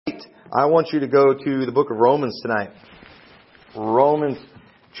I want you to go to the book of Romans tonight. Romans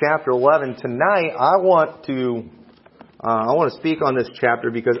chapter 11. Tonight, I want to speak on this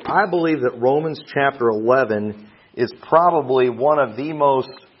chapter because I believe that Romans chapter 11 is probably one of the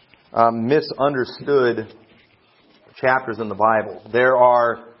most misunderstood chapters in the Bible. There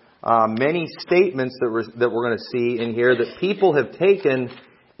are many statements that we're going to see in here that people have taken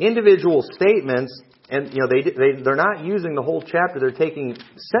individual statements and they're not using the whole chapter. They're taking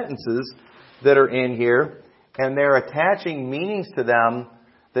sentences that are in here and they're attaching meanings to them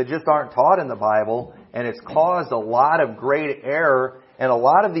that just aren't taught in the Bible, and it's caused a lot of great error. And a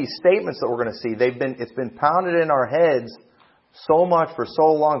lot of these statements that we're going to see, it's been pounded in our heads so much for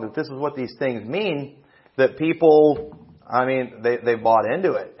so long that this is what these things mean that people, they bought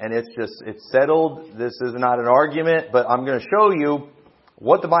into it, and it's settled. This is not an argument, but I'm going to show you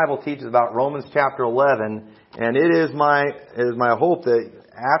what the Bible teaches about Romans chapter 11, and it is my hope that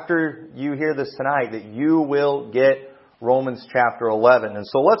after you hear this tonight that you will get Romans chapter 11. And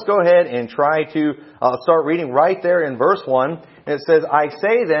so let's go ahead and try to start reading right there in verse 1. And it says, I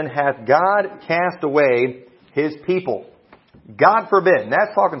say then, hath God cast away His people? God forbid. And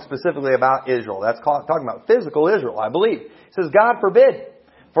that's talking specifically about Israel. That's talking about physical Israel, I believe. It says, God forbid.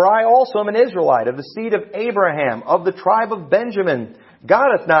 For I also am an Israelite, of the seed of Abraham, of the tribe of Benjamin. God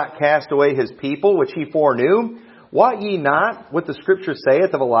hath not cast away His people, which He foreknew. Wot ye not what the Scripture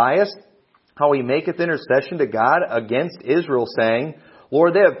saith of Elias, how he maketh intercession to God against Israel, saying,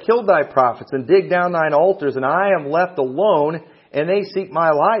 Lord, they have killed thy prophets, and digged down thine altars, and I am left alone, and they seek my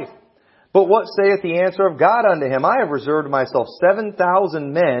life. But what saith the answer of God unto him? I have reserved myself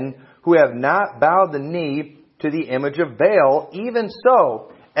 7,000 men, who have not bowed the knee to the image of Baal. Even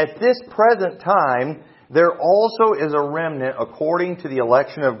so, at this present time, there also is a remnant according to the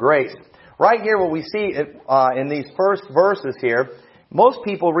election of grace. Right here, what we see in these first verses here, most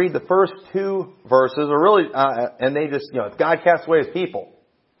people read the first two verses, and they just, God cast away His people.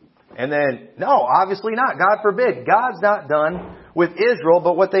 And then, no, obviously not. God forbid. God's not done with Israel,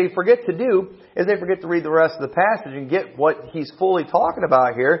 but what they forget to do is they forget to read the rest of the passage and get what He's fully talking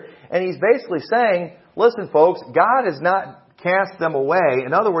about here. And He's basically saying, listen folks, God has not cast them away.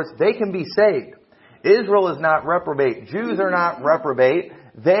 In other words, they can be saved. Israel is not reprobate. Jews are not reprobate.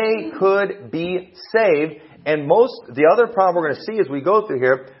 They could be saved. And the other problem we're going to see as we go through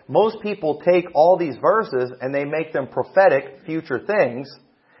here, most people take all these verses and they make them prophetic future things.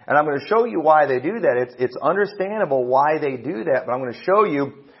 And I'm going to show you why they do that. It's understandable why they do that, but I'm going to show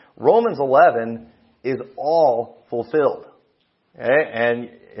you Romans 11 is all fulfilled. Okay?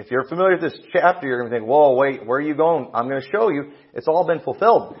 And if you're familiar with this chapter, you're going to think, whoa, wait, where are you going? I'm going to show you it's all been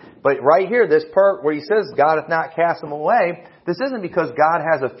fulfilled. But right here, this part where he says God hath not cast them away, this isn't because God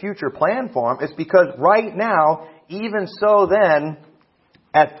has a future plan for them. It's because right now, even so then,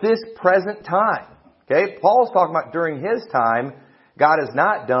 at this present time, okay, Paul's talking about during his time, God has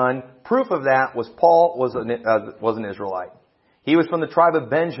not done. Proof of that was Paul was an Israelite. He was from the tribe of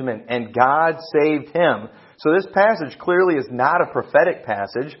Benjamin, and God saved him. So this passage clearly is not a prophetic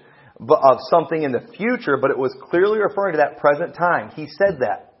passage of something in the future, but it was clearly referring to that present time. He said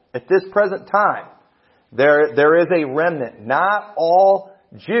that. At this present time, there is a remnant. Not all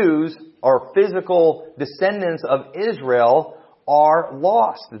Jews or physical descendants of Israel are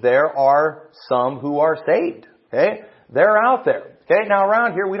lost. There are some who are saved. Okay? They're out there. Okay, now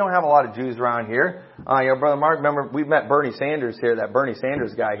around here, we don't have a lot of Jews around here. Brother Mark, remember, we met Bernie Sanders here, that Bernie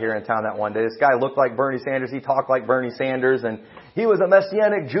Sanders guy here in town that one day. This guy looked like Bernie Sanders, he talked like Bernie Sanders, and he was a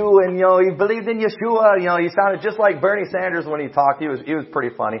Messianic Jew, and, he believed in Yeshua. He sounded just like Bernie Sanders when he talked. He was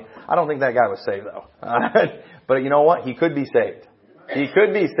pretty funny. I don't think that guy was saved, though. But you know what? He could be saved. He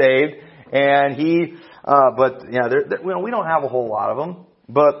could be saved, and we don't have a whole lot of them,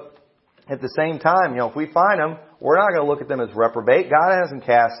 but at the same time, if we find them, we're not going to look at them as reprobate. God hasn't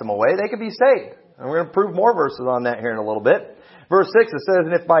cast them away. They could be saved. And we're going to prove more verses on that here in a little bit. Verse 6, it says,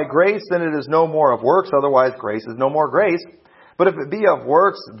 And if by grace, then it is no more of works, otherwise grace is no more grace. But if it be of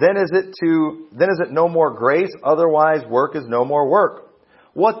works, then is it no more grace, otherwise work is no more work.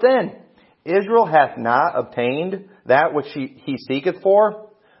 What then? Israel hath not obtained that which he seeketh for,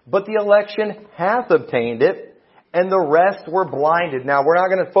 but the election hath obtained it, and the rest were blinded. Now, we're not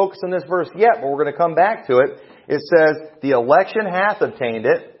going to focus on this verse yet, but we're going to come back to it. It says, the election hath obtained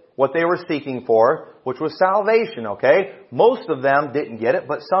it, what they were seeking for, which was salvation, okay? Most of them didn't get it,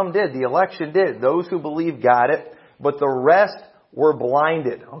 but some did. The election did. Those who believed got it, but the rest were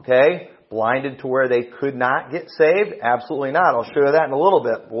blinded, okay? Blinded to where they could not get saved? Absolutely not. I'll show you that in a little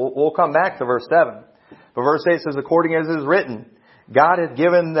bit. We'll come back to verse 7. But verse 8 says, according as it is written, God hath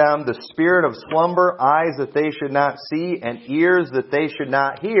given them the spirit of slumber, eyes that they should not see, and ears that they should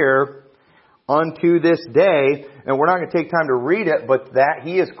not hear, unto this day. And we're not going to take time to read it, but that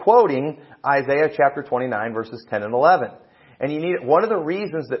he is quoting Isaiah chapter 29, verses 10 and 11. And one of the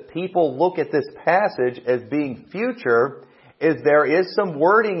reasons that people look at this passage as being future is there is some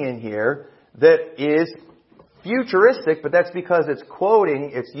wording in here that is futuristic, but that's because it's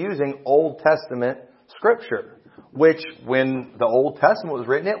using Old Testament Scripture, which when the Old Testament was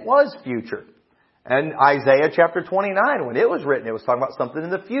written, it was future. And Isaiah chapter 29, when it was written, it was talking about something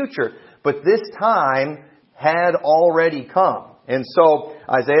in the future. But this time had already come. And so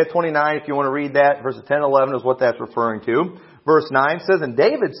Isaiah 29, if you want to read that, verses 10 and 11 is what that's referring to. Verse 9 says, And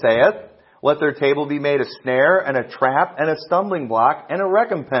David saith, Let their table be made a snare and a trap and a stumbling block and a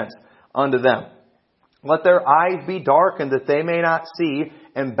recompense unto them. Let their eyes be darkened that they may not see,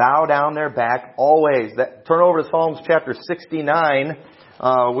 and bow down their back always. Turn over to Psalms chapter 69.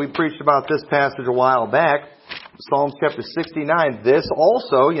 We preached about this passage a while back. Psalms chapter 69. This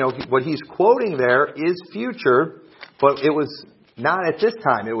also, what he's quoting there is future, but it was not at this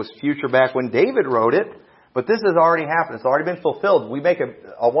time. It was future back when David wrote it, but this has already happened. It's already been fulfilled. We make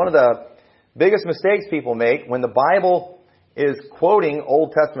one of the biggest mistakes people make when the Bible is quoting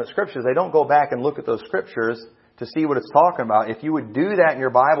Old Testament scriptures. They don't go back and look at those scriptures to see what it's talking about. If you would do that in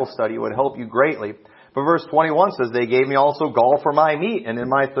your Bible study, it would help you greatly. But verse 21 says, They gave me also gall for my meat, and in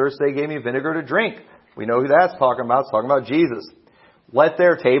my thirst they gave me vinegar to drink. We know who that's talking about. It's talking about Jesus. Let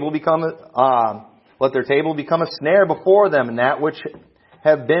their table become a snare before them, and that which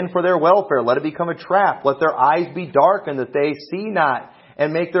have been for their welfare, let it become a trap. Let their eyes be darkened that they see not,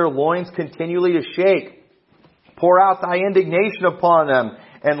 and make their loins continually to shake. Pour out thy indignation upon them,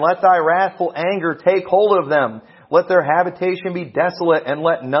 and let thy wrathful anger take hold of them. Let their habitation be desolate, and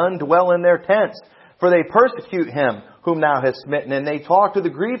let none dwell in their tents. For they persecute him whom thou hast smitten, and they talk to the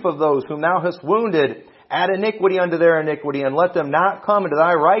grief of those whom thou hast wounded. Add iniquity unto their iniquity, and let them not come into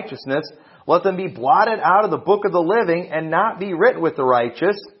thy righteousness. Let them be blotted out of the book of the living, and not be written with the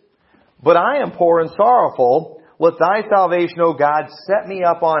righteous. But I am poor and sorrowful. Let thy salvation, O God, set me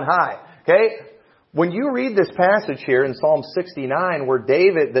up on high. Okay? When you read this passage here in Psalm 69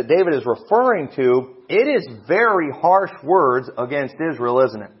 that David is referring to, it is very harsh words against Israel,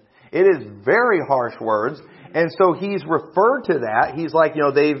 isn't it? It is very harsh words. And so he's referred to that. He's like,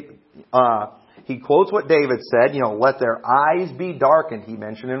 he quotes what David said, let their eyes be darkened. He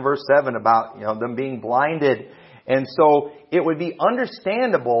mentioned in verse 7 about, them being blinded. And so it would be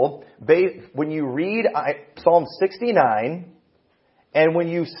understandable when you read Psalm 69, and when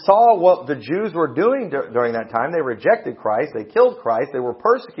you saw what the Jews were doing during that time, they rejected Christ, they killed Christ, they were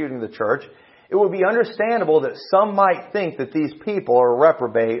persecuting the church, it would be understandable that some might think that these people are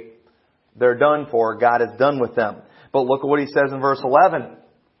reprobate, they're done for, God is done with them. But look at what he says in verse 11.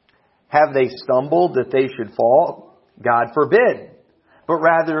 Have they stumbled that they should fall? God forbid. But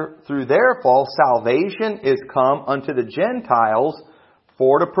rather through their fall, salvation is come unto the Gentiles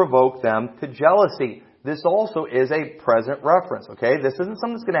for to provoke them to jealousy. This also is a present reference, okay? This isn't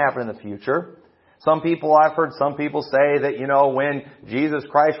something that's going to happen in the future. I've heard some people say that, when Jesus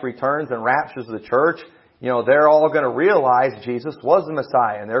Christ returns and raptures the church, they're all going to realize Jesus was the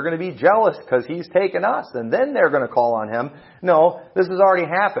Messiah, and they're going to be jealous because He's taken us, and then they're going to call on Him. No, this has already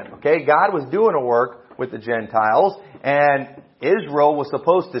happened, okay? God was doing a work with the Gentiles, and Israel was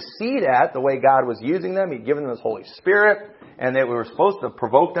supposed to see that, the way God was using them. He'd given them His Holy Spirit, and they were supposed to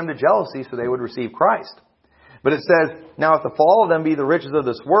provoke them to jealousy so they would receive Christ. But it says, Now if the fall of them be the riches of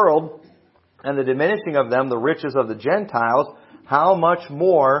this world, and the diminishing of them the riches of the Gentiles, how much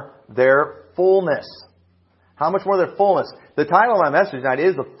more their fullness? How much more their fullness? The title of my message tonight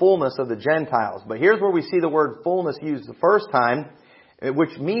is The Fullness of the Gentiles. But here's where we see the word fullness used the first time,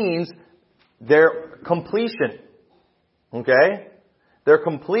 which means their completion. Okay? Their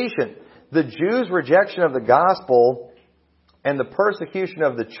completion. The Jews' rejection of the gospel and the persecution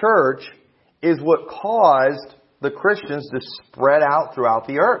of the church is what caused the Christians to spread out throughout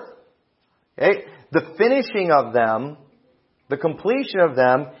the earth. Okay? The finishing of them, the completion of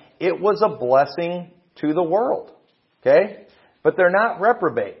them, it was a blessing to the world. Okay? But they're not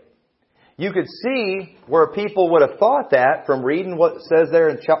reprobate. You could see where people would have thought that from reading what it says there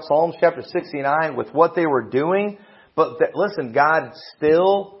in Psalms chapter 69 with what they were doing. But listen, God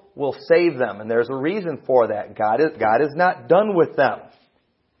still will save them. And there's a reason for that. God is not done with them.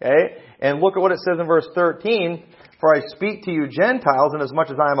 Okay? And look at what it says in verse 13. For I speak to you Gentiles, and as much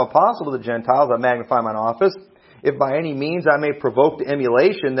as I am apostle to the Gentiles, I magnify mine office. If by any means I may provoke to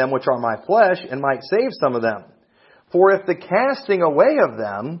emulation them which are my flesh, and might save some of them. For if the casting away of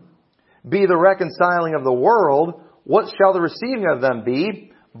them be the reconciling of the world, what shall the receiving of them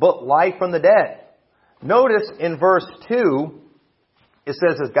be but life from the dead? Notice in verse 2, it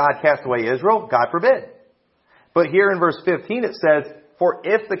says, has God cast away Israel? God forbid. But here in verse 15 it says, for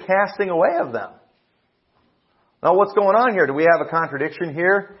if the casting away of them. Now what's going on here? Do we have a contradiction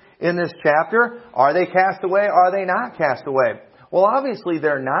here in this chapter? Are they cast away? Are they not cast away? Well, obviously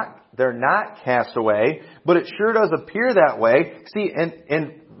they're not cast away, but it sure does appear that way. See,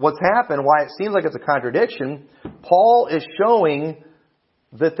 and what's happened, why it seems like it's a contradiction, Paul is showing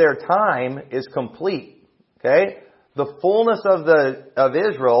that their time is complete. Okay? The fullness of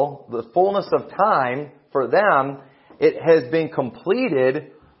Israel, the fullness of time for them, it has been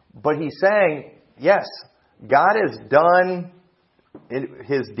completed, but he's saying, yes, God has done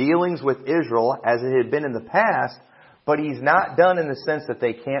His dealings with Israel as it had been in the past, but He's not done in the sense that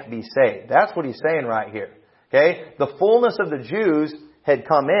they can't be saved. That's what he's saying right here. Okay? The fullness of the Jews had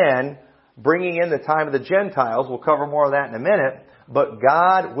come in, bringing in the time of the Gentiles. We'll cover more of that in a minute. But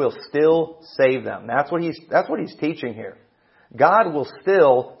God will still save them. That's what he's teaching here. God will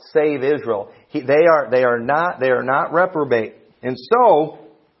still save Israel. They are not reprobate. And so,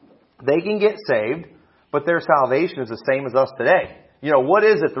 they can get saved, but their salvation is the same as us today. You know, what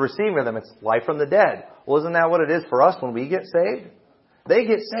is it, the receiving of them? It's life from the dead. Well, isn't that what it is for us when we get saved? They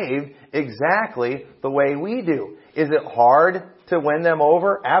get saved exactly the way we do. Is it hard to win them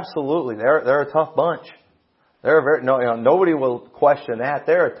over? Absolutely. They're a tough bunch. Nobody will question that.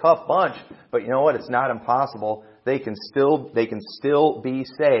 They're a tough bunch. But you know what? It's not impossible. They can still be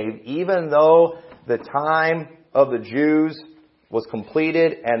saved, even though the time of the Jews was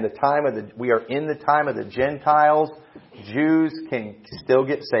completed and we are in the time of the Gentiles. Jews can still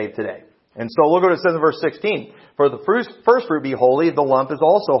get saved today. And so look what it says in verse 16. For the first fruit be holy, the lump is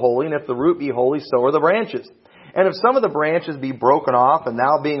also holy, and if the root be holy, so are the branches. And if some of the branches be broken off, and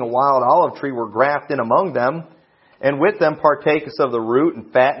thou being a wild olive tree were grafted in among them, and with them partakest of the root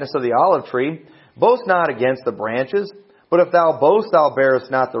and fatness of the olive tree, boast not against the branches, but if thou boast, thou bearest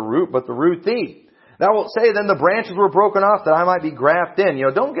not the root, but the root thee. Thou wilt say, then the branches were broken off that I might be grafted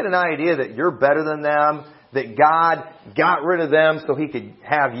in. Don't get an idea that you're better than them, that God got rid of them so He could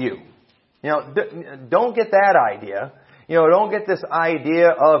have you. Don't get that idea. Don't get this idea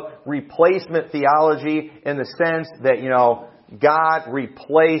of replacement theology in the sense that, God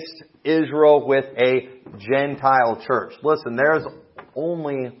replaced Israel with a Gentile church. Listen,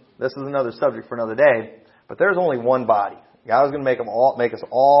 this is another subject for another day, but there's only one body. God is going to make us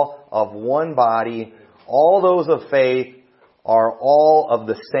all of one body. All those of faith are all of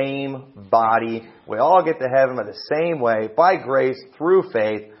the same body. We all get to heaven by the same way, by grace, through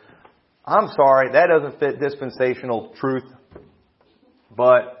faith. I'm sorry, that doesn't fit dispensational truth,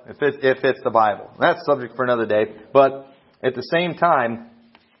 but it fits the Bible. That's subject for another day. But at the same time,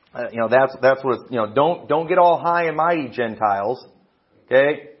 that's what don't get all high and mighty, Gentiles.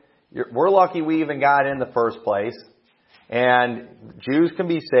 Okay, we're lucky we even got in the first place, and Jews can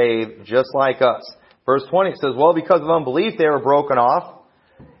be saved just like us. Verse 20 says, well, because of unbelief they were broken off,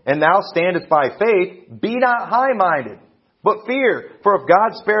 and thou standest by faith. Be not high-minded, but fear. For if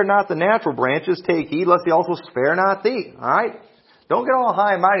God spared not the natural branches, take heed lest He also spare not thee. All right? Don't get all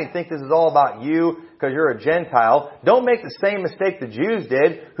high and mighty and think this is all about you because you're a Gentile. Don't make the same mistake the Jews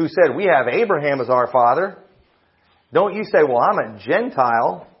did, who said, we have Abraham as our father. Don't you say, well, I'm a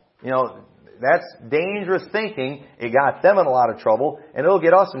Gentile. That's dangerous thinking. It got them in a lot of trouble, and it'll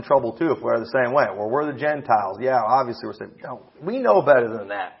get us in trouble too if we're the same way. Well, we're the Gentiles. Yeah, obviously we're saved. No, we know better than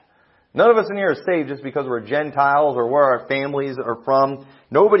that. None of us in here are saved just because we're Gentiles or where our families are from.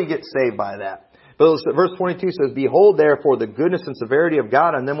 Nobody gets saved by that. But verse 22 says, behold therefore the goodness and severity of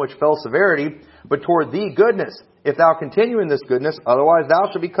God on them which fell severity, but toward thee goodness, if thou continue in this goodness, otherwise thou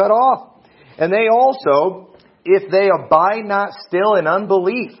shalt be cut off. And they also, if they abide not still in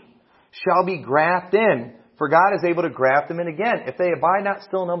unbelief, shall be grafted in. For God is able to graft them in again. If they abide not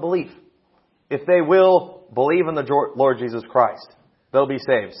still in unbelief. If they will believe in the Lord Jesus Christ, they'll be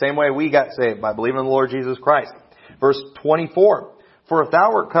saved. Same way we got saved, by believing in the Lord Jesus Christ. Verse 24. For if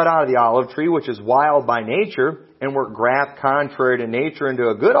thou wert cut out of the olive tree, which is wild by nature, and wert grafted contrary to nature into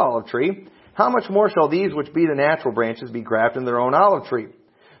a good olive tree, how much more shall these which be the natural branches be grafted in their own olive tree?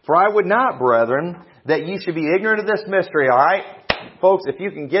 For I would not, brethren, that ye should be ignorant of this mystery, alright? Folks, if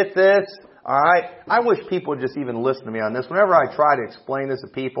you can get this, alright, I wish people would just even listen to me on this. Whenever I try to explain this to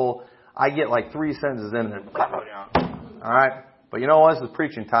people, I get like 3 sentences in and then, alright? But you know what? This is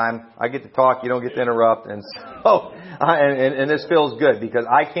preaching time. I get to talk. You don't get to interrupt. And so, and this feels good because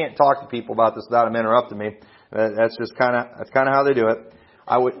I can't talk to people about this without them interrupting me. That's kind of how they do it.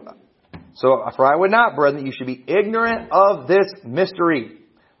 For I would not, brethren, that you should be ignorant of this mystery,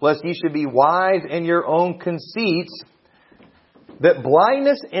 lest ye should be wise in your own conceits, that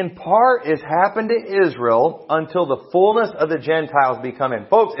blindness in part is happened to Israel until the fullness of the Gentiles be come in.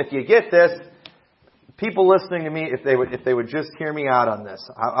 Folks, if you get this, people listening to me, if they would just hear me out on this.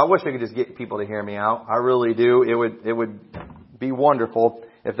 I wish I could just get people to hear me out. I really do. It would be wonderful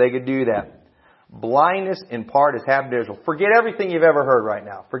if they could do that. Blindness in part has happened to Israel. Forget everything you've ever heard right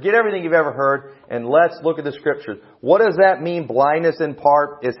now. Forget everything you've ever heard, and let's look at the Scriptures. What does that mean, blindness in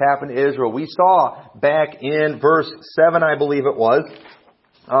part has happened to Israel? We saw back in verse 7, I believe it was,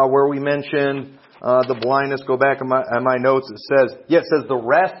 where we mentioned the blindness. Go back in my notes. It says the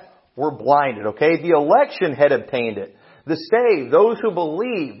rest were blinded. Okay, the election had obtained it. The saved, those who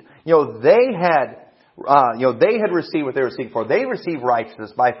believed, they had received what they were seeking for. They received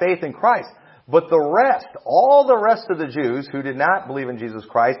righteousness by faith in Christ. But the rest, all the rest of the Jews who did not believe in Jesus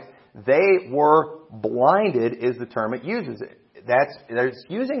Christ, they were blinded is the term it uses. It's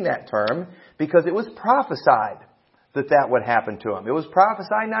using that term because it was prophesied that would happen to them. It was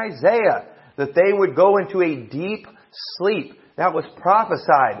prophesied in Isaiah that they would go into a deep sleep. That was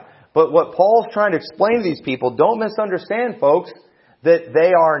prophesied. But what Paul's trying to explain to these people, don't misunderstand, folks, that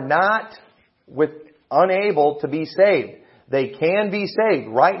they are not unable to be saved. They can be saved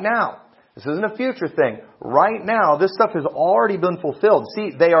right now. This isn't a future thing. Right now, this stuff has already been fulfilled.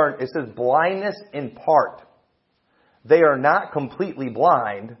 See, it says blindness in part. They are not completely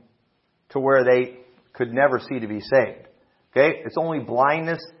blind to where they could never see to be saved. Okay? It's only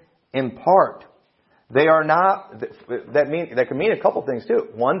blindness in part. They are not, that can mean a couple things too.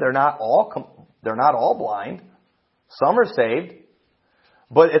 One, they're not all blind. Some are saved.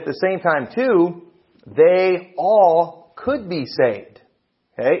 But at the same time too, they all could be saved.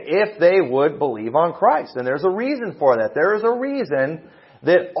 Okay, if they would believe on Christ. And there's a reason for that. There is a reason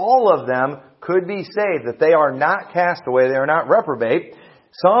that all of them could be saved, that they are not cast away, they are not reprobate.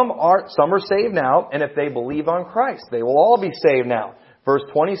 Some are saved now, and if they believe on Christ, they will all be saved now. Verse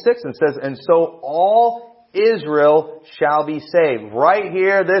 26, it says, and so all Israel shall be saved. Right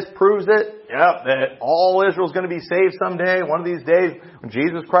here, this proves it. Yep, that all Israel's going to be saved someday. One of these days, when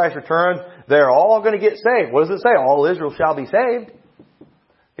Jesus Christ returns, they're all going to get saved. What does it say? All Israel shall be saved.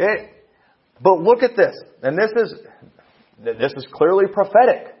 Okay? But look at this. And this is clearly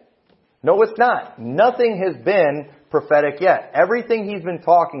prophetic. No, it's not. Nothing has been prophetic yet. Everything he's been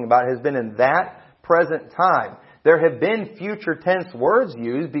talking about has been in that present time. There have been future tense words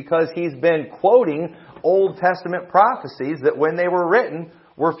used because he's been quoting Old Testament prophecies that when they were written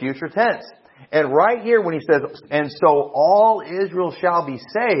were future tense. And right here when he says, and so all Israel shall be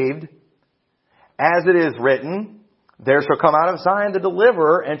saved, as it is written, there shall come out of Zion the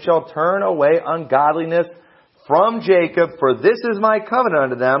deliverer, and shall turn away ungodliness from Jacob, for this is my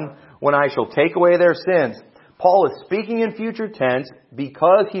covenant unto them, when I shall take away their sins. Paul is speaking in future tense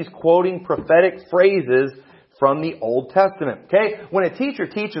because he's quoting prophetic phrases from the Old Testament. Okay? When a teacher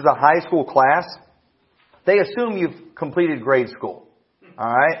teaches a high school class, they assume you've completed grade school.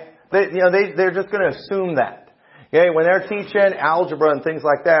 Alright? They're just going to assume that. Okay? When they're teaching algebra and things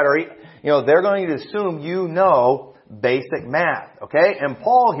like that, or they're going to assume you know basic math. Okay? And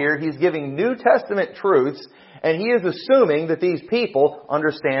Paul here, he's giving New Testament truths, and he is assuming that these people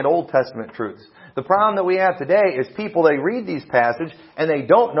understand Old Testament truths. The problem that we have today is people, they read these passages and they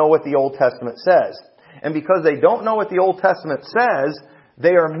don't know what the Old Testament says. And because they don't know what the Old Testament says,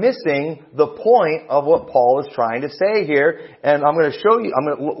 they are missing the point of what Paul is trying to say here. And I'm going to show you,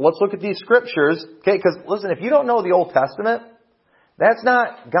 let's look at these scriptures. Okay, because listen, if you don't know the Old Testament, that's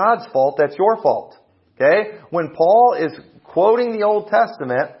not God's fault, that's your fault. Okay? When Paul is quoting the Old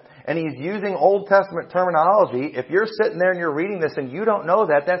Testament and he's using Old Testament terminology, if you're sitting there and you're reading this and you don't know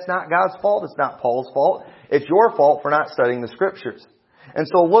that, that's not God's fault, it's not Paul's fault. It's your fault for not studying the Scriptures. And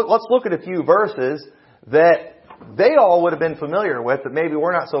so let's look at a few verses that they all would have been familiar with, that maybe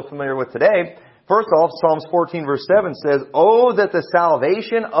we're not so familiar with today. First off, Psalms 14 verse 7 says, "Oh, that the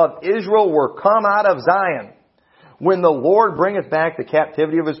salvation of Israel were come out of Zion. When the Lord bringeth back the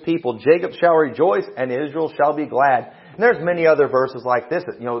captivity of His people, Jacob shall rejoice and Israel shall be glad." And there's many other verses like this,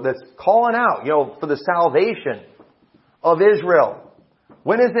 that's calling out, for the salvation of Israel.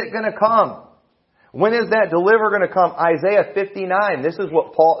 When is it going to come? When is that deliverer going to come? Isaiah 59. This is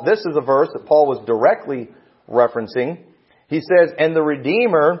a verse that Paul was directly referencing. He says, and the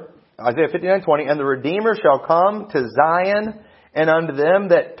Redeemer, Isaiah 59:20, and the Redeemer shall come to Zion, and unto them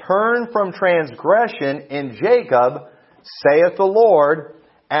that turn from transgression in Jacob, saith the Lord,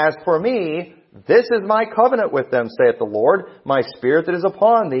 as for me, this is my covenant with them, saith the Lord, my spirit that is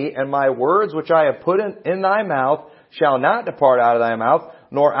upon thee, and my words which I have put in thy mouth shall not depart out of thy mouth,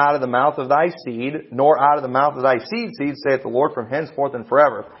 nor out of the mouth of thy seed, nor out of the mouth of thy seed, saith the Lord, from henceforth and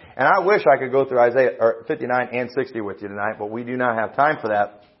forever. And I wish I could go through Isaiah 59 and 60 with you tonight, but we do not have time for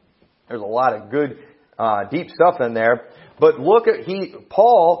that. There's a lot of good, deep stuff in there. But look at,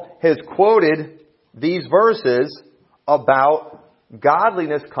 Paul has quoted these verses about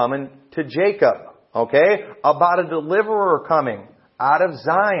godliness coming to Jacob. Okay? About a deliverer coming out of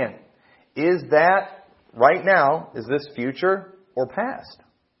Zion. Is that, right now, is this future or past?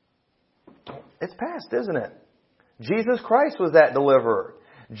 It's past, isn't it? Jesus Christ was that deliverer.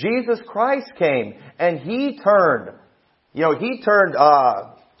 Jesus Christ came and He turned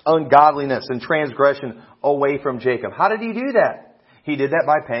ungodliness and transgression away from Jacob. How did He do that? He did that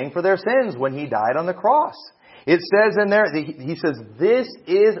by paying for their sins when He died on the cross. It says in there, He says, this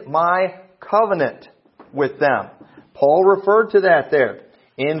is my covenant with them. Paul referred to that there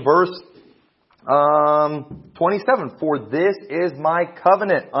in verse 27. For this is my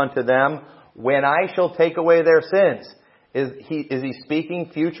covenant unto them when I shall take away their sins. Is he speaking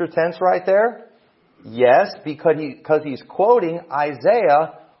future tense right there? Yes, because he's quoting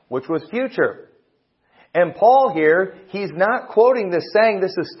Isaiah, which was future. And Paul here, he's not quoting this saying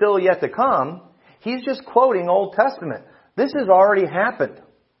this is still yet to come. He's just quoting Old Testament. This has already happened.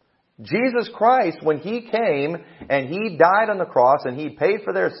 Jesus Christ, when He came and He died on the cross and He paid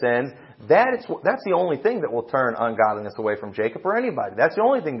for their sins, that's the only thing that will turn ungodliness away from Jacob or anybody. That's the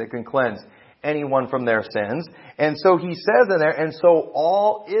only thing that can cleanse anyone from their sins. And so he says in there, and so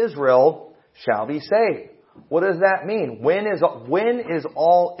all Israel shall be saved. What does that mean? When is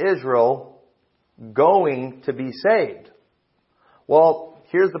all Israel going to be saved? Well,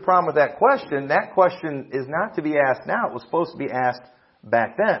 here's the problem with that question. That question is not to be asked now. It was supposed to be asked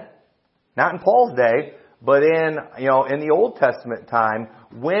back then. Not in Paul's day, but in the Old Testament time.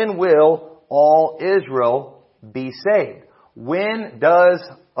 When will all Israel be saved? When does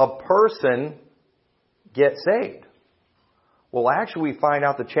a person get saved? Well, actually, we find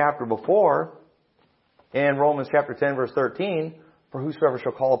out the chapter before in Romans chapter 10, verse 13, for whosoever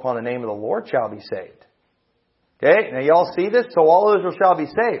shall call upon the name of the Lord shall be saved. Okay, now y'all see this? So all Israel shall be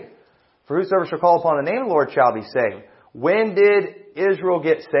saved. For whosoever shall call upon the name of the Lord shall be saved. When did Israel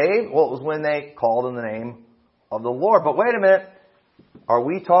get saved? Well, it was when they called in the name of the Lord. But wait a minute. Are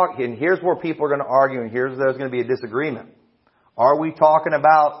we talking, and here's where people are going to argue, and there's going to be a disagreement. Are we talking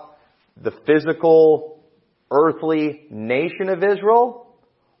about the physical, earthly nation of Israel?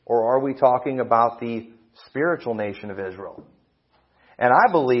 Or are we talking about the spiritual nation of Israel? And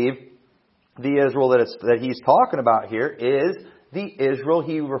I believe the Israel that he's talking about here is the Israel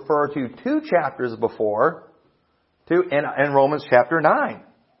he referred to 2 chapters before in Romans chapter 9.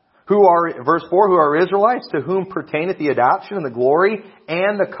 Verse 4, who are Israelites, to whom pertaineth the adoption and the glory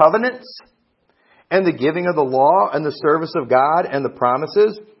and the covenants and the giving of the law and the service of God and the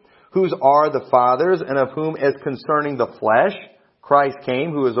promises, whose are the fathers, and of whom as concerning the flesh Christ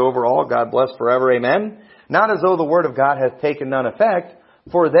came, who is over all, God bless forever, amen. Not as though the word of God hath taken none effect,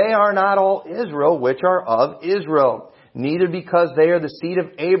 for they are not all Israel which are of Israel, neither because they are the seed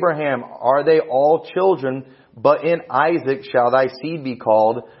of Abraham are they all children, but in Isaac shall thy seed be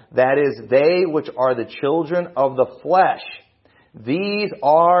called, that is, they which are the children of the flesh. These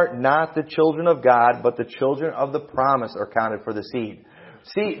are not the children of God, but the children of the promise are counted for the seed.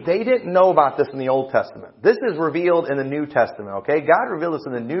 See, they didn't know about this in the Old Testament. This is revealed in the New Testament, okay? God revealed this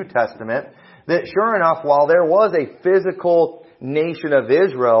in the New Testament, that sure enough, while there was a physical nation of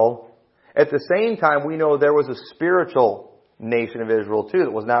Israel, at the same time we know there was a spiritual nation of Israel too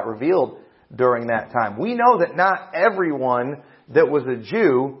that was not revealed during that time. We know that not everyone that was a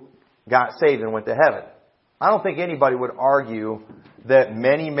Jew got saved and went to heaven. I don't think anybody would argue that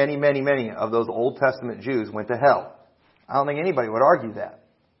many of those Old Testament Jews went to hell. I don't think anybody would argue that.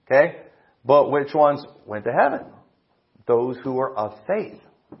 Okay? But which ones went to heaven? Those who were of faith.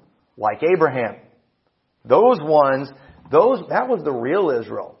 Like Abraham. Those ones, that was the real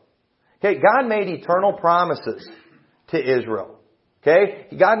Israel. Okay? God made eternal promises to Israel. Okay?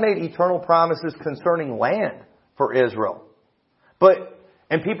 God made eternal promises concerning land for Israel.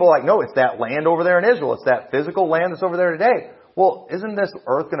 And people are like, no, it's that land over there in Israel. It's that physical land that's over there today. Well, isn't this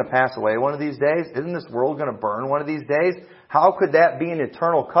earth going to pass away one of these days? Isn't this world going to burn one of these days? How could that be an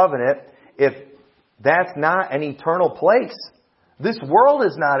eternal covenant if that's not an eternal place? This world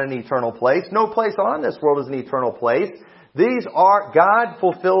is not an eternal place. No place on this world is an eternal place. God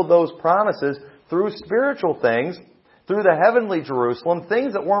fulfilled those promises through spiritual things, through the heavenly Jerusalem,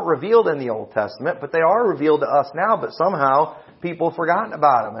 things that weren't revealed in the Old Testament, but they are revealed to us now, but somehow people have forgotten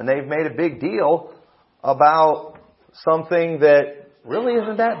about them. And they've made a big deal about something that really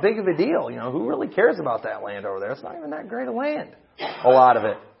isn't that big of a deal. Who really cares about that land over there? It's not even that great a land, a lot of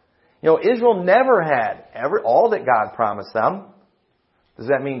it. Israel never had all that God promised them. Does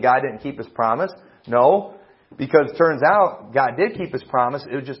that mean God didn't keep His promise? No, because it turns out God did keep His promise.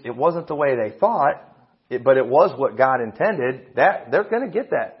 It wasn't the way they thought, but it was what God intended. That they're going to get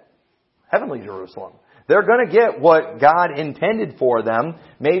that heavenly Jerusalem. They're going to get what God intended for them,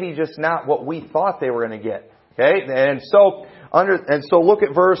 maybe just not what we thought they were going to get. Okay, and so look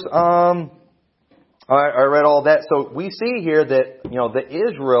at verse. I read all that. So we see here that the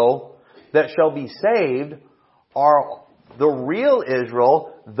Israel that shall be saved are the real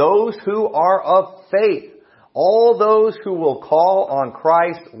Israel, those who are of faith. All those who will call on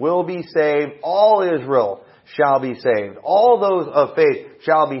Christ will be saved. All Israel shall be saved. All those of faith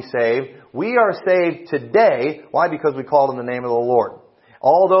shall be saved. We are saved today. Why? Because we called in the name of the Lord.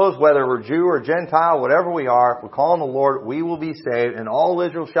 All those, whether we're Jew or Gentile, whatever we are, if we call on the Lord, we will be saved, and all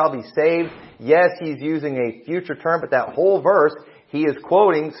Israel shall be saved. Yes, he's using a future term, but that whole verse, he is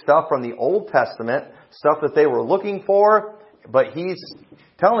quoting stuff from the Old Testament, stuff that they were looking for, but he's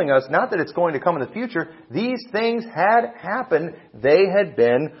telling us not that it's going to come in the future. These things had happened. They had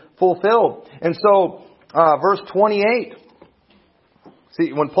been fulfilled. And so, verse 28.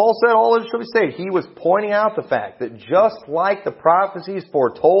 See, when Paul said all Israel shall be saved, he was pointing out the fact that just like the prophecies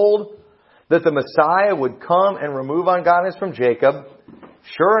foretold that the Messiah would come and remove ungodliness from Jacob,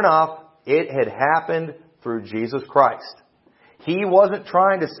 sure enough, it had happened through Jesus Christ. He wasn't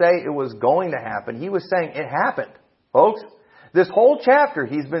trying to say it was going to happen. He was saying it happened. Folks, this whole chapter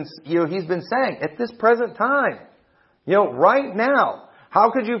he's been saying at this present time, right now.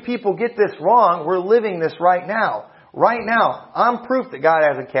 How could you people get this wrong? We're living this right now. Right now, I'm proof that God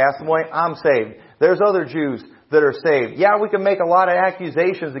hasn't cast them away. I'm saved. There's other Jews that are saved. Yeah, we can make a lot of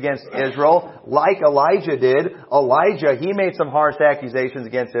accusations against Israel, like Elijah did. Elijah, he made some harsh accusations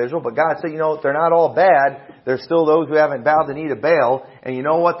against Israel, but God said, they're not all bad. There's still those who haven't bowed the knee to Baal. And you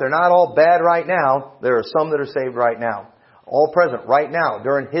know what? They're not all bad right now. There are some that are saved right now. All present right now,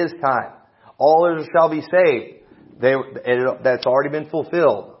 during His time. All Israel shall be saved. That's already been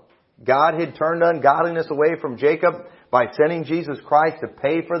fulfilled. God had turned ungodliness away from Jacob by sending Jesus Christ to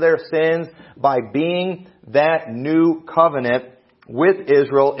pay for their sins, by being that new covenant with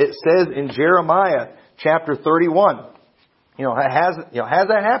Israel. It says in Jeremiah chapter 31. Has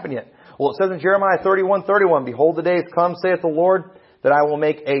that happened yet? Well, it says in Jeremiah 31:31, Behold, the days come, saith the Lord, that I will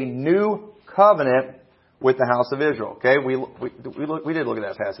make a new covenant with the house of Israel. Okay, we did look at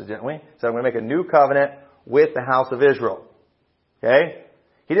that passage, didn't we? So I'm going to make a new covenant with the house of Israel. Okay?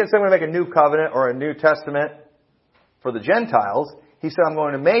 He didn't say I'm going to make a new covenant or a New Testament for the Gentiles. He said I'm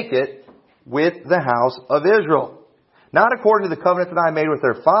going to make it with the house of Israel. Not according to the covenant that I made with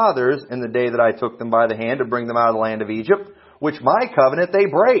their fathers in the day that I took them by the hand to bring them out of the land of Egypt, which my covenant they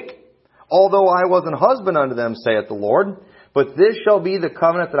break. Although I was an husband unto them, saith the Lord. But this shall be the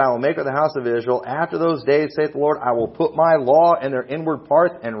covenant that I will make with the house of Israel. After those days, saith the Lord, I will put my law in their inward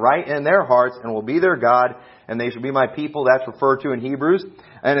parts and write in their hearts, and will be their God, and they shall be my people. That's referred to in Hebrews.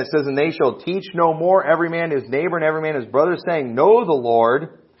 And it says, And they shall teach no more every man his neighbor and every man his brother, saying, Know the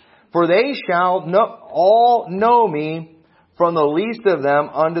Lord, for they shall all know me, from the least of them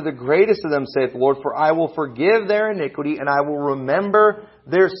unto the greatest of them, saith the Lord. For I will forgive their iniquity, and I will remember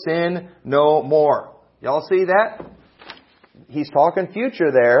their sin no more. Y'all see that? He's talking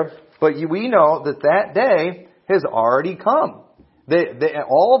future there, but we know that day has already come.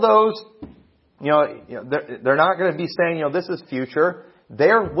 All those, they're not going to be saying, this is future.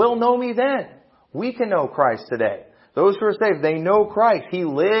 They will know me then. We can know Christ today. Those who are saved, they know Christ. He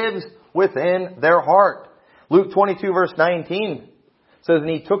lives within their heart. Luke 22 verse 19 says, And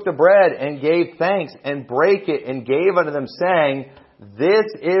He took the bread and gave thanks and brake it and gave unto them, saying, This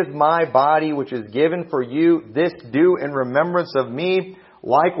is my body which is given for you. This do in remembrance of me.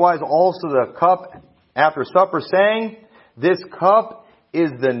 Likewise also the cup after supper, saying, This cup is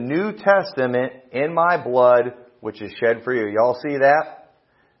the New Testament in my blood which is shed for you. Y'all see that?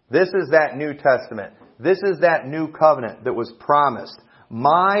 This is that New Testament. This is that new covenant that was promised.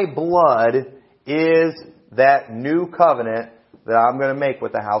 My blood is that new covenant that I'm going to make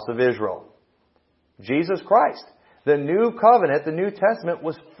with the house of Israel. Jesus Christ. The new covenant, the New Testament,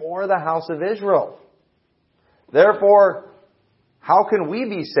 was for the house of Israel. Therefore, how can we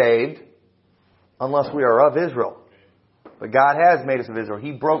be saved unless we are of Israel? But God has made us of Israel.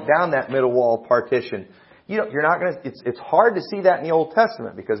 He broke down that middle wall partition. You're not going to. It's hard to see that in the Old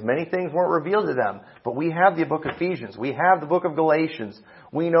Testament because many things weren't revealed to them. But we have the book of Ephesians. We have the book of Galatians.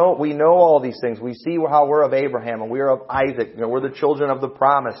 We know all these things. We see how we're of Abraham and we are of Isaac. We're the children of the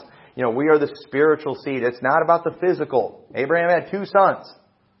promise. we are the spiritual seed. It's not about the physical. Abraham had 2 sons.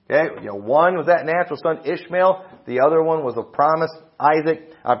 Okay, one was that natural son, Ishmael. The other one was a promise, Isaac.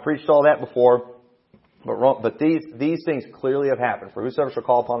 I've preached all that before. But these things clearly have happened. For whosoever shall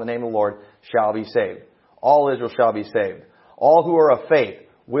call upon the name of the Lord shall be saved. All Israel shall be saved. All who are of faith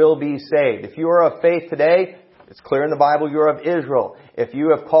will be saved. If you are of faith today, it's clear in the Bible you are of Israel. If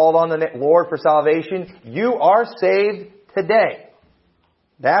you have called on the Lord for salvation, you are saved today.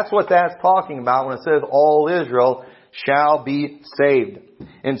 That's what that's talking about when it says all Israel shall be saved.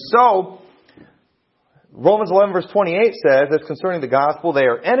 And so, Romans 11 verse 28 says, as concerning the gospel, they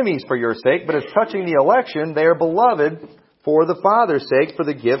are enemies for your sake, but as touching the election, they are beloved for the Father's sake, for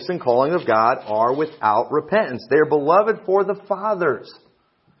the gifts and calling of God are without repentance. They are beloved for the fathers.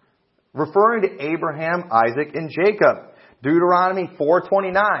 Referring to Abraham, Isaac, and Jacob. Deuteronomy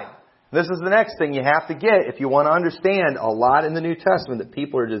 4:29. This is the next thing you have to get if you want to understand a lot in the New Testament that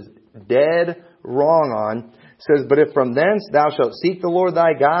people are just dead wrong on. It says, but if from thence thou shalt seek the Lord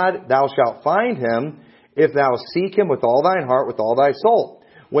thy God, thou shalt find Him, if thou seek Him with all thine heart, with all thy soul.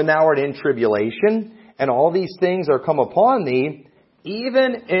 When thou art in tribulation, and all these things are come upon thee,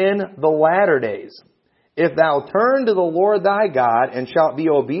 even in the latter days. If thou turn to the Lord thy God, and shalt be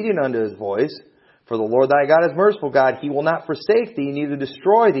obedient unto His voice, for the Lord thy God is merciful God, He will not forsake thee, neither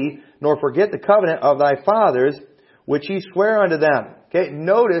destroy thee, nor forget the covenant of thy fathers, which He sware unto them. Okay,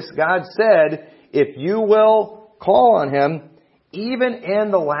 notice God said, if you will call on Him, even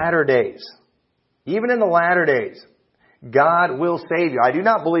in the latter days. Even in the latter days, God will save you. I do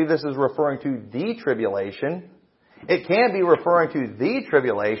not believe this is referring to the tribulation. It can be referring to the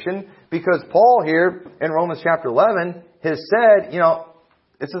tribulation because Paul here in Romans chapter 11 has said,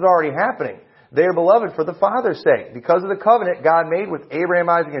 this is already happening. They are beloved for the Father's sake. Because of the covenant God made with Abraham,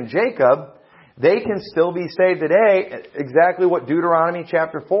 Isaac, and Jacob, they can still be saved today. Exactly what Deuteronomy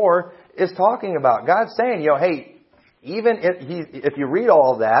chapter 4 is talking about. God's saying, hey, even if you read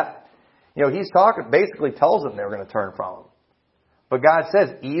all of that, He's talking, basically tells them they're going to turn from Him. But God says,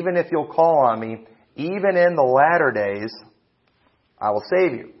 even if you'll call on Me, even in the latter days, I will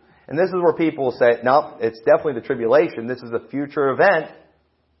save you. And this is where people will say, no, it's definitely the tribulation. This is a future event.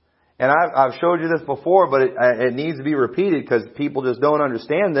 And I've showed you this before, but it needs to be repeated because people just don't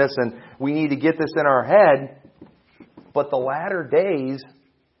understand this and we need to get this in our head. But the latter days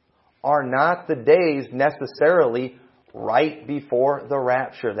are not the days necessarily right before the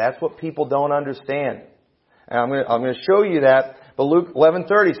rapture. That's what people don't understand. And I'm going to show you that. But Luke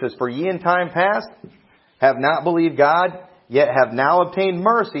 11:30 says, for ye in time past have not believed God, yet have now obtained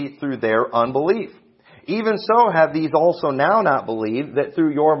mercy through their unbelief. Even so have these also now not believed, that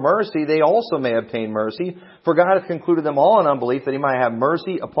through your mercy they also may obtain mercy. For God hath concluded them all in unbelief, that He might have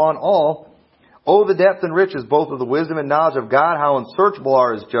mercy upon all. Oh, the depth and riches both of the wisdom and knowledge of God, how unsearchable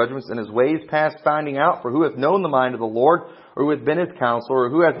are His judgments and His ways past finding out. For who hath known the mind of the Lord, or who hath been His counselor, or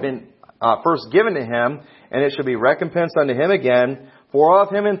who hath been first given to Him, and it shall be recompensed unto Him again. For of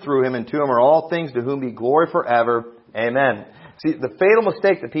Him and through Him and to Him are all things, to whom be glory forever. Amen. See, the fatal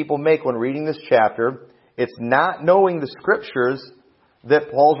mistake that people make when reading this chapter, it's not knowing the Scriptures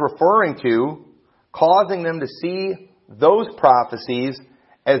that Paul's referring to, causing them to see those prophecies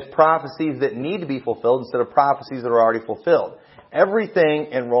as prophecies that need to be fulfilled instead of prophecies that are already fulfilled. Everything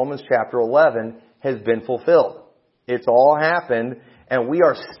in Romans chapter 11 has been fulfilled. It's all happened, and we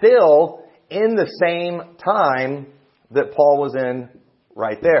are still in the same time that Paul was in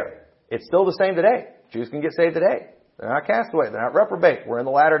right there. It's still the same today. Jews can get saved today. They're not cast away. They're not reprobate. We're in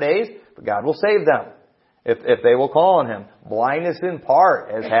the latter days, but God will save them if they will call on Him. Blindness in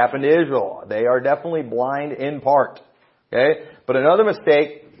part has happened to Israel. They are definitely blind in part. Okay? But another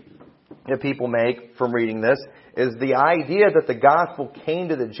mistake that people make from reading this is the idea that the gospel came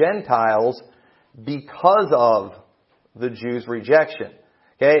to the Gentiles because of the Jews' rejection.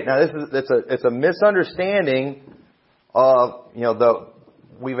 Okay? Now it's a misunderstanding of,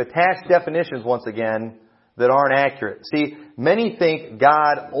 we've attached definitions once again that aren't accurate. See, many think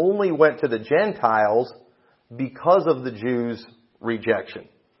God only went to the Gentiles because of the Jews' rejection.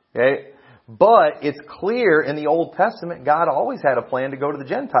 Okay? But it's clear in the Old Testament, God always had a plan to go to the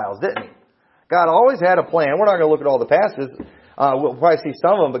Gentiles, didn't He? God always had a plan. We're not going to look at all the passages. We'll probably see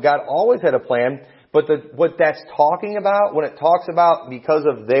some of them, but God always had a plan. But what that's talking about, when it talks about because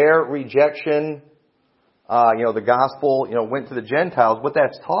of their rejection, the gospel, went to the Gentiles, what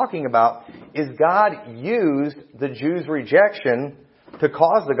that's talking about is God used the Jews' rejection to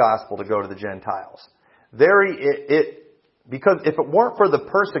cause the gospel to go to the Gentiles. Because if it weren't for the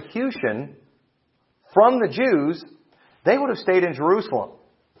persecution from the Jews, they would have stayed in Jerusalem.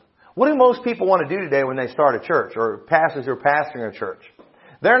 What do most people want to do today when they start a church or pastors are pastoring a church?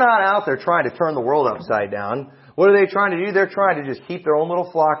 They're not out there trying to turn the world upside down. What are they trying to do? They're trying to just keep their own little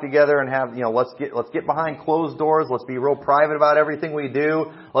flock together and have, let's get behind closed doors. Let's be real private about everything we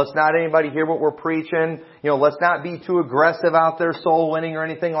do. Let's not anybody hear what we're preaching. Let's not be too aggressive out there soul winning or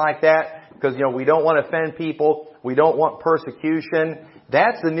anything like that. Because, we don't want to offend people. We don't want persecution.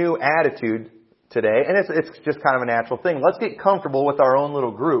 That's the new attitude today. And it's just kind of a natural thing. Let's get comfortable with our own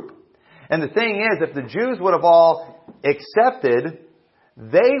little group. And the thing is, if the Jews would have all accepted,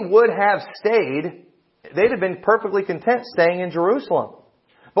 they would have stayed. They'd have been perfectly content staying in Jerusalem.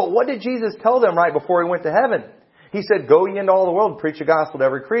 But what did Jesus tell them right before He went to heaven? He said, go ye into all the world and preach the gospel to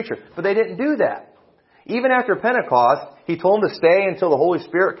every creature. But they didn't do that. Even after Pentecost, He told them to stay until the Holy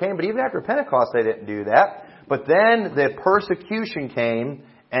Spirit came. But even after Pentecost, they didn't do that. But then the persecution came,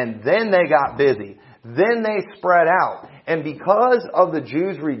 and then they got busy. Then they spread out. And because of the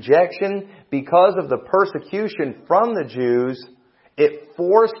Jews' rejection, because of the persecution from the Jews, it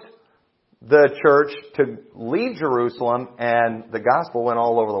forced the church to leave Jerusalem, and the gospel went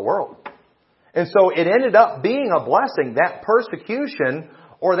all over the world. And so it ended up being a blessing. That persecution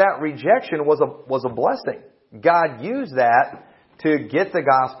or that rejection was a blessing. God used that to get the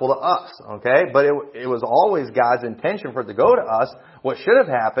gospel to us, okay? But it was always God's intention for it to go to us. What should have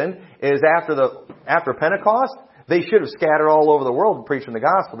happened is after Pentecost, they should have scattered all over the world preaching the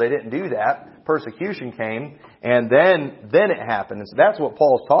gospel. They didn't do that. Persecution came, and then it happened. And so that's what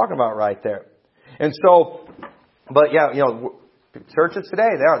Paul's talking about right there. And so, but churches today,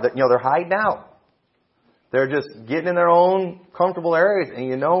 they're hiding out. They're just getting in their own comfortable areas. And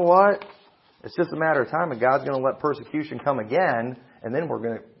you know what? It's just a matter of time, and God's going to let persecution come again, and then we're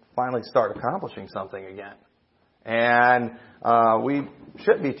going to finally start accomplishing something again. And we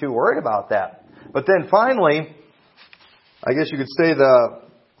shouldn't be too worried about that. But then finally, I guess you could say the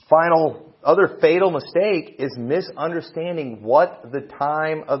final other fatal mistake is misunderstanding what the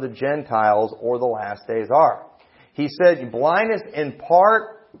time of the Gentiles or the last days are. He said blindness in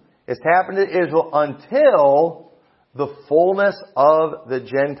part has happened to Israel until the fullness of the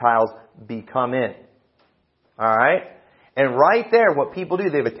Gentiles become in. Alright? And right there, what people do,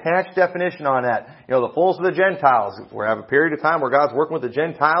 they've attached definition on that. The fullness of the Gentiles. We have a period of time where God's working with the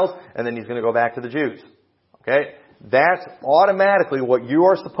Gentiles, and then He's going to go back to the Jews. Okay? That's automatically what you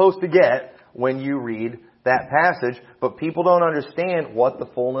are supposed to get when you read that passage, but people don't understand what the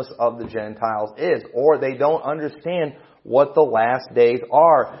fullness of the Gentiles is, or they don't understand what the last days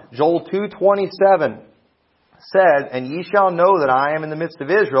are. Joel 2:27 says, and ye shall know that I am in the midst of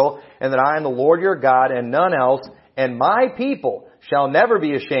Israel, and that I am the Lord your God, and none else, and my people shall never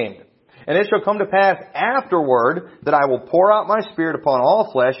be ashamed. And it shall come to pass afterward that I will pour out my Spirit upon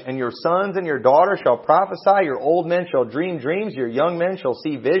all flesh, and your sons and your daughters shall prophesy, your old men shall dream dreams, your young men shall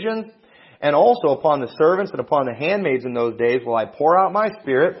see visions. And also upon the servants and upon the handmaids in those days will I pour out my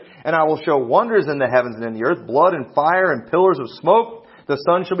Spirit, and I will show wonders in the heavens and in the earth, blood and fire and pillars of smoke. The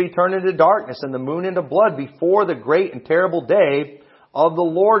sun shall be turned into darkness, and the moon into blood, before the great and terrible day of the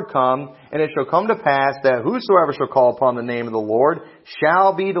Lord come. And it shall come to pass that whosoever shall call upon the name of the Lord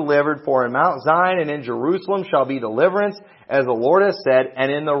shall be delivered. For in Mount Zion and in Jerusalem shall be deliverance, as the Lord has said,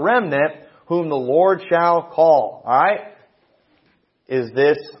 and in the remnant whom the Lord shall call. Alright? Is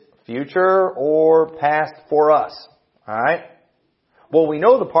this future or past for us? Alright? Well, we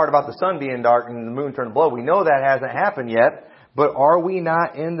know the part about the sun being dark and the moon turning blood. We know that hasn't happened yet. But are we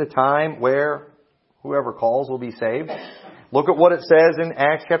not in the time where whoever calls will be saved? Look at what it says in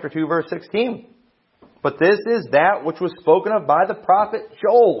Acts chapter 2 verse 16. But this is that which was spoken of by the prophet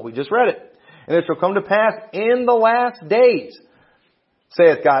Joel. We just read it. And it shall come to pass in the last days,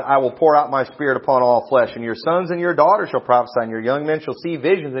 saith God, I will pour out my Spirit upon all flesh, and your sons and your daughters shall prophesy, and your young men shall see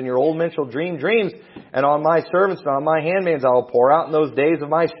visions, and your old men shall dream dreams. And on my servants and on my handmaids I will pour out in those days of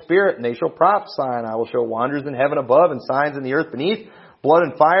my Spirit, and they shall prophesy, and I will show wonders in heaven above, and signs in the earth beneath, blood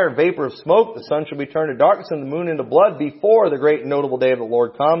and fire and vapor of smoke. The sun shall be turned to darkness, and the moon into blood, before the great and notable day of the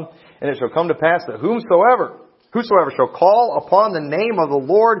Lord come. And it shall come to pass that whosoever shall call upon the name of the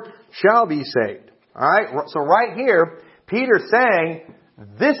Lord shall be saved. Alright, so right here, Peter's saying,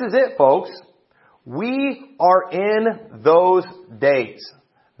 this is it, folks. We are in those days.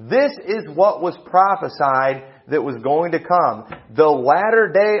 This is what was prophesied that was going to come. The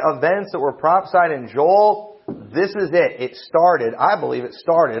latter day events that were prophesied in Joel, this is it. It started, I believe it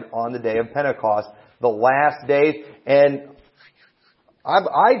started on the day of Pentecost, the last day. And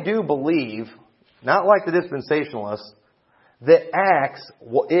I do believe, not like the dispensationalists, that Acts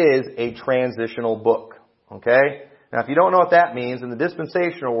is a transitional book. Okay? Now, if you don't know what that means, in the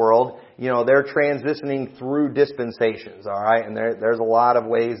dispensational world, they're transitioning through dispensations, alright? And there's a lot of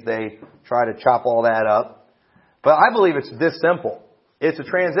ways they try to chop all that up. But I believe it's this simple. It's a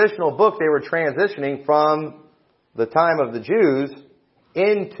transitional book. They were transitioning from the time of the Jews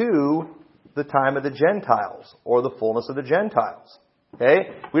into the time of the Gentiles, or the fullness of the Gentiles.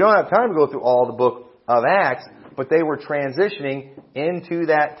 Okay? We don't have time to go through all the book of Acts, but they were transitioning into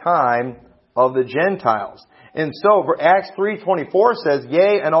that time of the Gentiles. And so, Acts 3:24 says,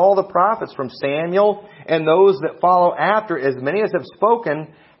 "Yea, and all the prophets from Samuel and those that follow after, as many as have spoken,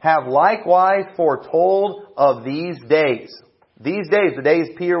 have likewise foretold of these days." These days, the days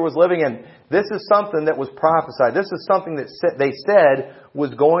Peter was living in, this is something that was prophesied. This is something that they said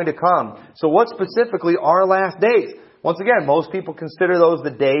was going to come. So what specifically are last days? Once again, most people consider those the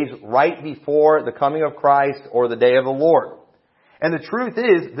days right before the coming of Christ or the day of the Lord. And the truth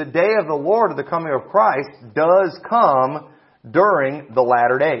is, the day of the Lord or the coming of Christ does come during the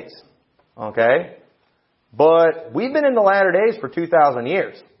latter days. Okay? But we've been in the latter days for 2,000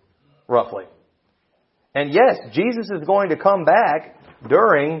 years, roughly. And yes, Jesus is going to come back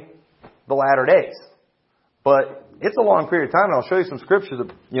during the latter days. But it's a long period of time, and I'll show you some scriptures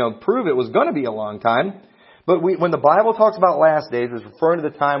that prove it was going to be a long time. But when the Bible talks about last days, it's referring to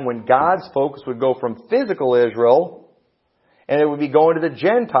the time when God's focus would go from physical Israel, and it would be going to the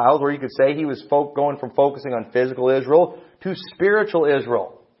Gentiles, where you could say He was going from focusing on physical Israel to spiritual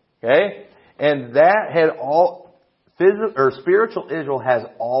Israel. Okay? And that had spiritual Israel has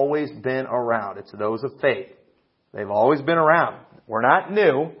always been around. It's those of faith. They've always been around. We're not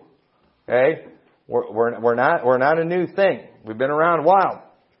new. Okay? We're not a new thing. We've been around a while.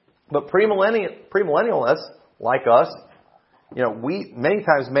 But premillennialists, like us, we many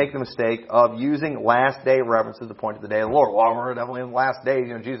times make the mistake of using last day references to point to the day of the Lord. Well, we're definitely in the last days.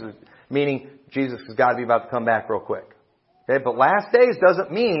 Jesus has got to be about to come back real quick. Okay? But last days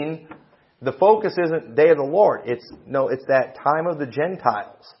doesn't mean the focus isn't day of the Lord. It's that time of the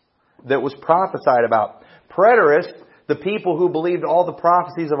Gentiles that was prophesied about. Preterists, the people who believed all the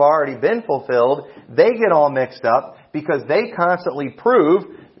prophecies have already been fulfilled, they get all mixed up because they constantly prove,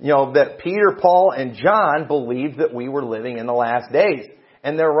 that Peter, Paul, and John believed that we were living in the last days.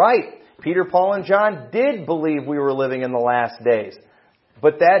 And they're right. Peter, Paul, and John did believe we were living in the last days.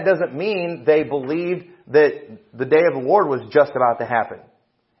 But that doesn't mean they believed that the day of the Lord was just about to happen.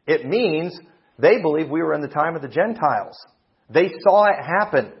 It means they believed we were in the time of the Gentiles. They saw it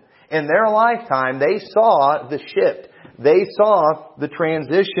happen. In their lifetime, they saw the shift. They saw the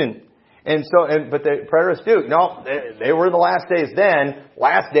transition. But the preterists do. No, they were in the last days then.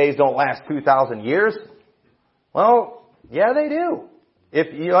 Last days don't last 2,000 years. Well, yeah, they do.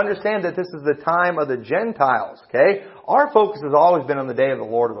 If you understand that this is the time of the Gentiles, okay? Our focus has always been on the day of the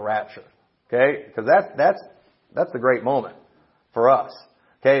Lord of the rapture. Okay? Because that's the great moment for us.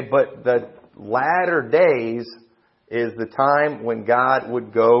 Okay, but the latter days is the time when God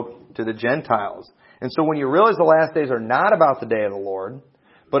would go to the Gentiles. And so when you realize the last days are not about the day of the Lord,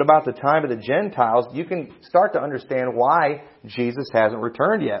 but about the time of the Gentiles, you can start to understand why Jesus hasn't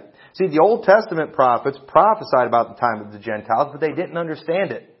returned yet. See, the Old Testament prophets prophesied about the time of the Gentiles, but they didn't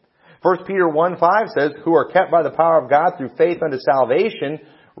understand it. 1 Peter 1:5 says, "Who are kept by the power of God through faith unto salvation,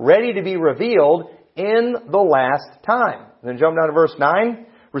 ready to be revealed in the last time." And then jump down to verse 9.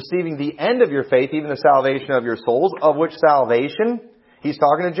 "Receiving the end of your faith, even the salvation of your souls, of which salvation," he's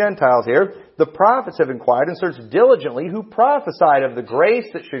talking to Gentiles here, "the prophets have inquired and searched diligently, who prophesied of the grace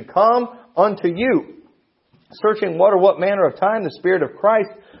that should come unto you, searching what manner of time the Spirit of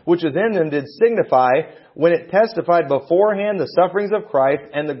Christ, which is in them, did signify, when it testified beforehand the sufferings of Christ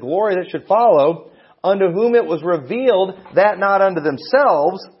and the glory that should follow, unto whom it was revealed that not unto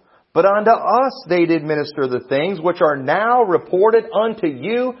themselves, but unto us they did minister the things which are now reported unto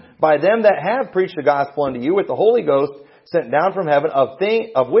you by them that have preached the gospel unto you with the Holy Ghost sent down from heaven,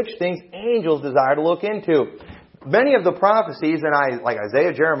 of which things angels desire to look into." Many of the prophecies, like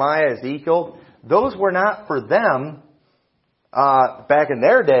Isaiah, Jeremiah, Ezekiel, those were not for them back in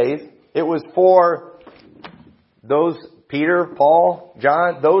their days. It was for those Peter, Paul,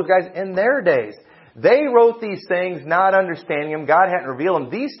 John, those guys in their days. They wrote these things not understanding them. God hadn't revealed them.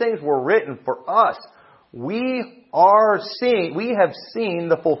 These things were written for us. We have seen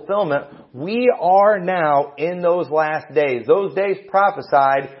the fulfillment. We are now in those last days. Those days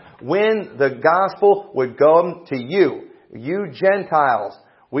prophesied when the gospel would come to you Gentiles.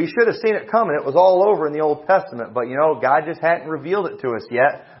 We should have seen it coming. It was all over in the Old Testament. But God just hadn't revealed it to us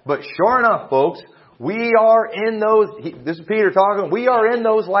yet. But sure enough, folks, we are in those, this is Peter talking, we are in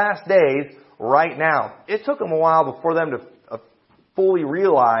those last days right now. It took them a while before them to fully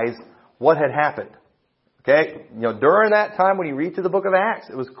realize what had happened. Okay? During that time when you read through the book of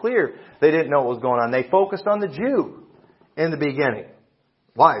Acts, it was clear they didn't know what was going on. They focused on the Jew in the beginning.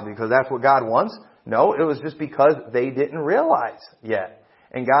 Why? Because that's what God wants. No, it was just because they didn't realize yet.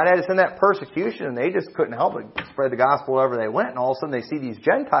 And God had to send that persecution, and they just couldn't help but spread the gospel wherever they went. And all of a sudden they see these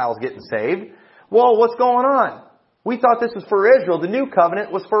Gentiles getting saved. Whoa, what's going on? We thought this was for Israel. The new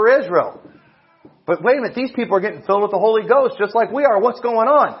covenant was for Israel. But wait a minute, these people are getting filled with the Holy Ghost just like we are. What's going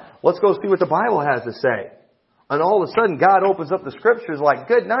on? Let's go see what the Bible has to say. And all of a sudden God opens up the Scriptures like,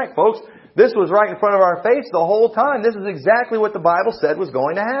 good night, folks. This was right in front of our face the whole time. This is exactly what the Bible said was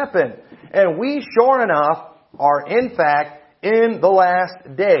going to happen. And we, sure enough, are in fact in the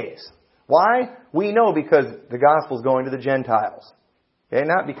last days. Why? We know because the gospel is going to the Gentiles. Okay,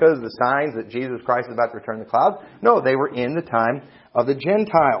 not because of the signs that Jesus Christ is about to return in the clouds. No, they were in the time of the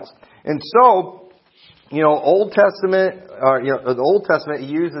Gentiles. And so, Old Testament, the Old Testament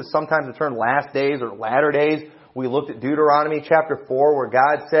uses sometimes the term last days or latter days. We looked at Deuteronomy chapter 4 where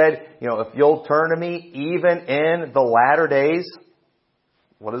God said, if you'll turn to me even in the latter days.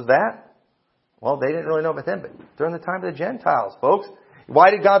 What is that? Well, they didn't really know about them, but during the time of the Gentiles, folks.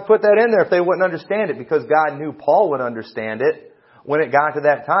 Why did God put that in there if they wouldn't understand it? Because God knew Paul would understand it when it got to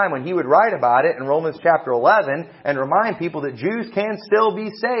that time, when he would write about it in Romans chapter 11 and remind people that Jews can still be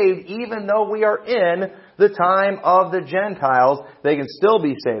saved even though we are in the time of the Gentiles. They can still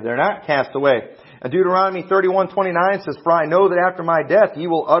be saved. They're not cast away. And Deuteronomy 31:29 says, For I know that after my death ye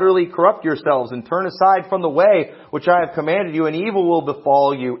will utterly corrupt yourselves and turn aside from the way which I have commanded you, and evil will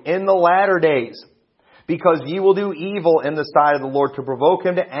befall you in the latter days. Because ye will do evil in the sight of the Lord to provoke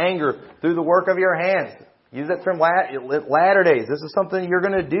Him to anger through the work of your hands. Use that term, latter days. This is something you're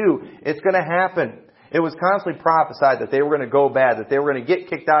going to do. It's going to happen. It was constantly prophesied that they were going to go bad, that they were going to get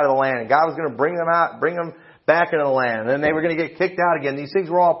kicked out of the land, and God was going to bring them back into the land, and then they were going to get kicked out again. These things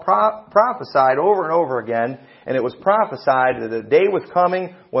were all prophesied over and over again, and it was prophesied that the day was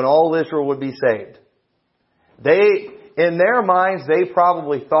coming when all Israel would be saved. In their minds, they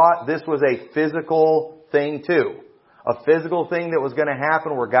probably thought this was a physical thing too. A physical thing that was going to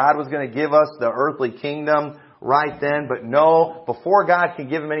happen where God was going to give us the earthly kingdom right then. But no, before God can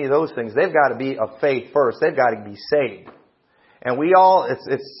give them any of those things, they've got to be of faith first. They've got to be saved. And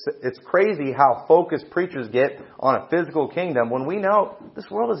it's crazy how focused preachers get on a physical kingdom when we know this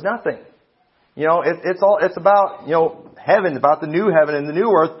world is nothing. It's about, heaven, about the new heaven and the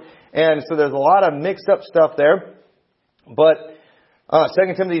new earth. And so there's a lot of mixed up stuff there. But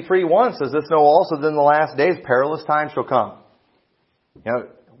 2 Timothy 3:1 says, This know also that in the last days perilous times shall come.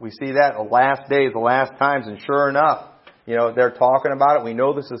 We see that, the last days, the last times, and sure enough, they're talking about it. We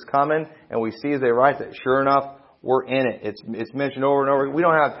know this is coming, and we see as they write that, sure enough, we're in it. It's mentioned over and over. We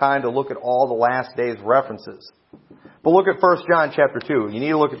don't have time to look at all the last days references. But look at 1 John chapter 2. You need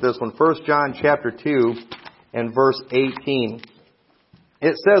to look at this one. 1 John chapter 2 and verse 18.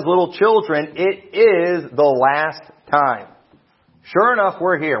 It says, Little children, it is the last time. Sure enough,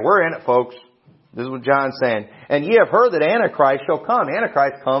 we're here. We're in it, folks. This is what John's saying. And ye have heard that Antichrist shall come.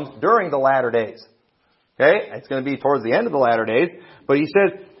 Antichrist comes during the latter days. Okay? It's going to be towards the end of the latter days. But he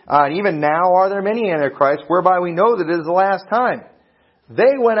says, even now are there many Antichrists, whereby we know that it is the last time.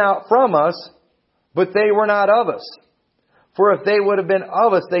 They went out from us, but they were not of us. For if they would have been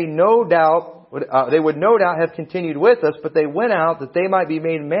of us, they would no doubt have continued with us, but they went out that they might be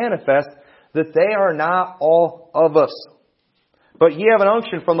made manifest that they are not all of us. But ye have an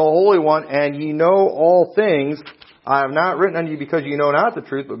unction from the Holy One, and ye know all things. I have not written unto you because ye know not the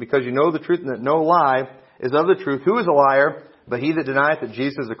truth, but because you know the truth, and that no lie is of the truth. Who is a liar? But he that denieth that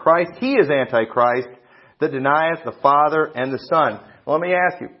Jesus is the Christ, he is Antichrist, that denieth the Father and the Son. Well, let me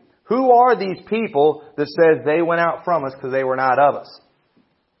ask you, who are these people that says they went out from us because they were not of us?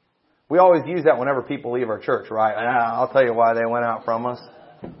 We always use that whenever people leave our church, right? I'll tell you why they went out from us.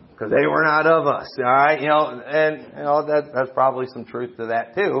 Because they were not of us, all right? That's probably some truth to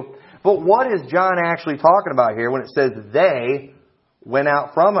that too. But what is John actually talking about here when it says they went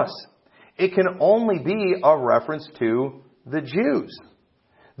out from us? It can only be a reference to the Jews.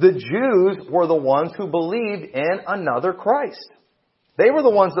 The Jews were the ones who believed in another Christ. They were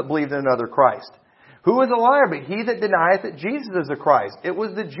the ones that believed in another Christ. Who is a liar? But he that denieth that Jesus is the Christ. It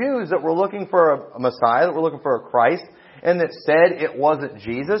was the Jews that were looking for a Messiah, that were looking for a Christ, and that said it wasn't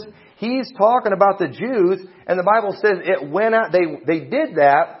Jesus. He's talking about the Jews, and the Bible says it went out. They did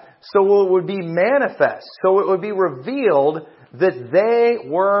that so it would be manifest, so it would be revealed that they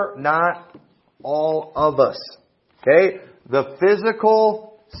were not all of us. Okay? The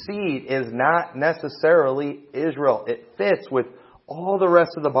physical seed is not necessarily Israel. It fits with all the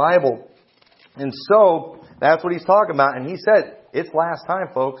rest of the Bible. And so, that's what he's talking about. And he said, it's last time,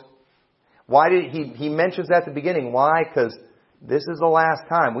 folks. Why did he mentions that at the beginning? Why? Because this is the last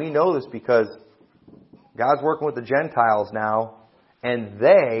time. We know this because God's working with the Gentiles now, and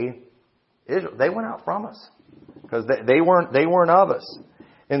they Israel, they went out from us. Because they weren't of us.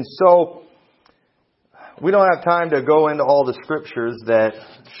 And so, we don't have time to go into all the scriptures that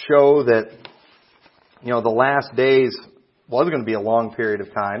show that, the last days was going to be a long period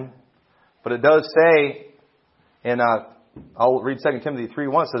of time. But it does say, and I'll read 2 Timothy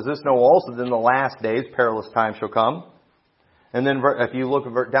 3:1, it says, "This know also that in the last days perilous times shall come." And then if you look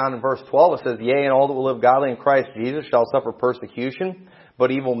down in verse 12, it says, "Yea, and all that will live godly in Christ Jesus shall suffer persecution. But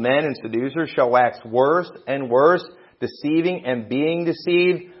evil men and seducers shall wax worse and worse, deceiving and being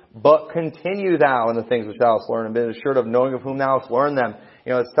deceived. But continue thou in the things which thou hast learned, and be assured of knowing of whom thou hast learned them."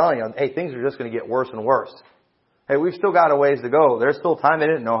 It's telling you, hey, things are just going to get worse and worse. Hey, we've still got a ways to go. There's still time. They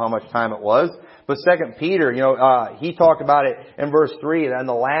didn't know how much time it was. But 2 Peter, he talked about it in verse 3. That in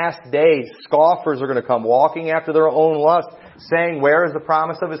the last days, scoffers are going to come, walking after their own lust, saying, "Where is the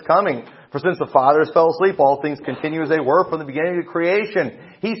promise of His coming? For since the fathers fell asleep, all things continue as they were from the beginning of creation."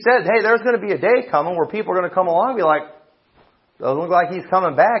 He said, hey, there's going to be a day coming where people are going to come along and be like, doesn't look like He's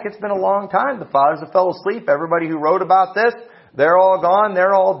coming back. It's been a long time. The fathers have fell asleep. Everybody who wrote about this, they're all gone.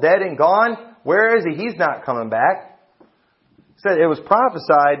 They're all dead and gone. Where is He? He's not coming back. He said it was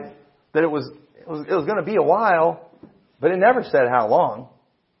prophesied that it was going to be a while, but it never said how long.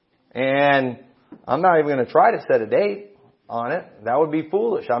 And I'm not even going to try to set a date on it. That would be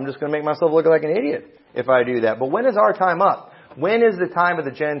foolish. I'm just going to make myself look like an idiot if I do that. But when is our time up? When is the time of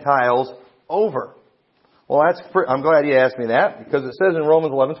the Gentiles over? Well, I'm glad you asked me that, because it says in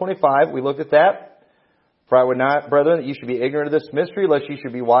Romans 11:25, we looked at that. "For I would not, brethren, that you should be ignorant of this mystery, lest you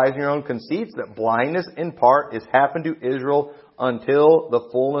should be wise in your own conceits, that blindness in part is happened to Israel until the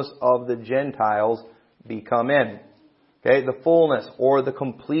fullness of the Gentiles be come in." Okay, the fullness or the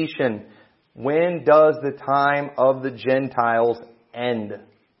completion. When does the time of the Gentiles end?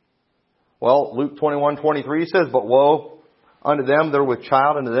 Well, Luke 21:23 says, "But woe unto them that are with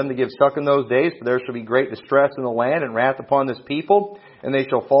child, and to them that give suck in those days, for there shall be great distress in the land, and wrath upon this people, and they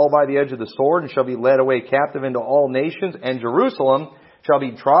shall fall by the edge of the sword, and shall be led away captive into all nations, and Jerusalem shall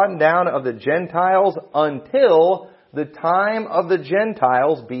be trodden down of the Gentiles until the time of the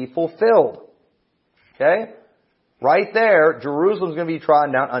Gentiles be fulfilled." Okay? Right there, Jerusalem's going to be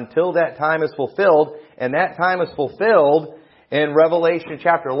trodden down until that time is fulfilled, and that time is fulfilled in Revelation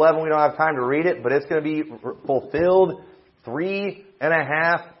chapter 11. We don't have time to read it, but it's going to be fulfilled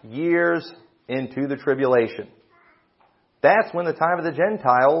 3.5 years into the tribulation. That's when the time of the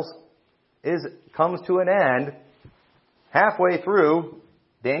Gentiles comes to an end. Halfway through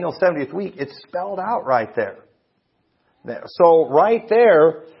Daniel's 70th week, it's spelled out right there. So right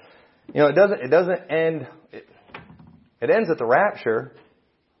there, it doesn't end. It ends at the rapture,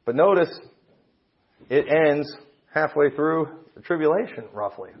 but notice it ends halfway through the tribulation,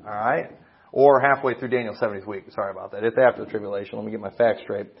 roughly. All right. Or halfway through Daniel's 70th week. Sorry about that. It's after the tribulation. Let me get my facts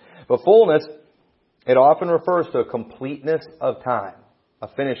straight. But fullness, it often refers to a completeness of time, a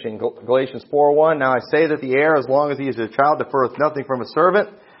finishing. Galatians 4:1, "Now I say that the heir, as long as he is a child, deferreth nothing from a servant,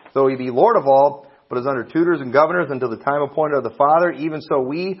 though he be Lord of all, but is under tutors and governors until the time appointed of the Father. Even so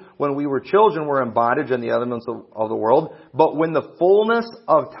we, when we were children, were in bondage and the elements of the world. But when the fullness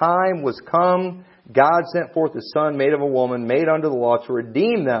of time was come, God sent forth His Son, made of a woman, made under the law, to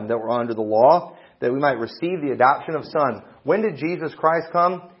redeem them that were under the law, that we might receive the adoption of sons." When did Jesus Christ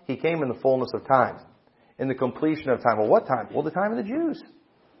come? He came in the fullness of time, in the completion of time. Well, what time? Well, the time of the Jews.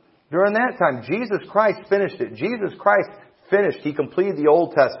 During that time, Jesus Christ finished it. Jesus Christ finished. He completed the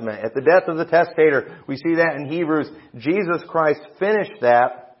Old Testament. At the death of the testator, we see that in Hebrews. Jesus Christ finished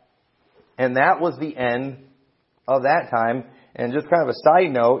that, and that was the end of that time. And just kind of a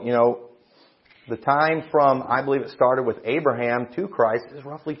side note, the time from, I believe it started with Abraham to Christ, is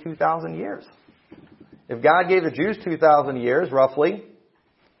roughly 2,000 years. If God gave the Jews 2,000 years, roughly,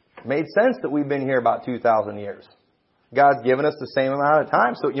 it made sense that we've been here about 2,000 years. God's given us the same amount of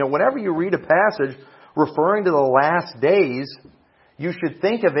time. So, whenever you read a passage referring to the last days, you should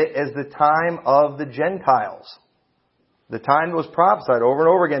think of it as the time of the Gentiles. The time that was prophesied over and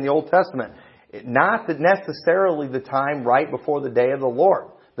over again in the Old Testament. Not necessarily the time right before the day of the Lord.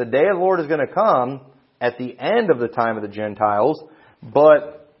 The day of the Lord is going to come at the end of the time of the Gentiles,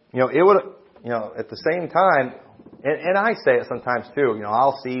 but, it would, at the same time, and I say it sometimes too,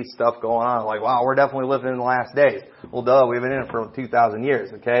 I'll see stuff going on like, wow, we're definitely living in the last days. Well, duh, we've been in it for 2,000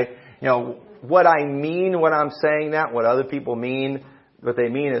 years, okay? What I mean when I'm saying that, what other people mean, what they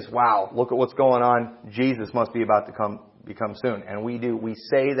mean is, wow, look at what's going on. Jesus must be about to become soon. And we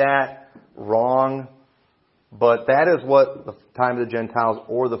say that wrong. But that is what the time of the Gentiles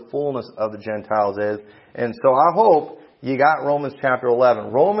or the fullness of the Gentiles is. And so I hope you got Romans chapter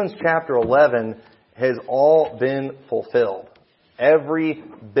 11. Romans chapter 11 has all been fulfilled. Every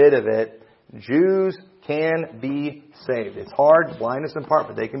bit of it Jews can be saved. It's hard, blindness in part,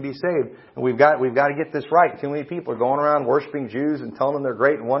 but they can be saved. And we've got to get this right. Too many people are going around worshiping Jews and telling them they're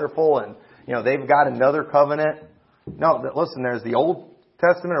great and wonderful, and they've got another covenant. No, listen, there's the Old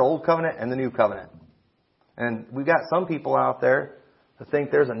Testament or Old Covenant and the New Covenant. And we've got some people out there that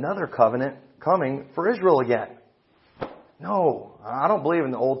think there's another covenant coming for Israel again. No, I don't believe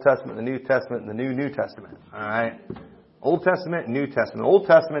in the Old Testament, the New Testament, and the New Testament. All right? Old Testament and New Testament. The Old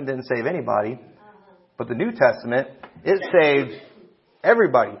Testament didn't save anybody, but the New Testament, it saved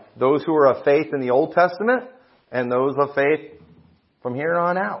everybody. Those who are of faith in the Old Testament and those of faith from here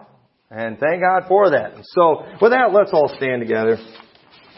on out. And thank God for that. So, with that, let's all stand together.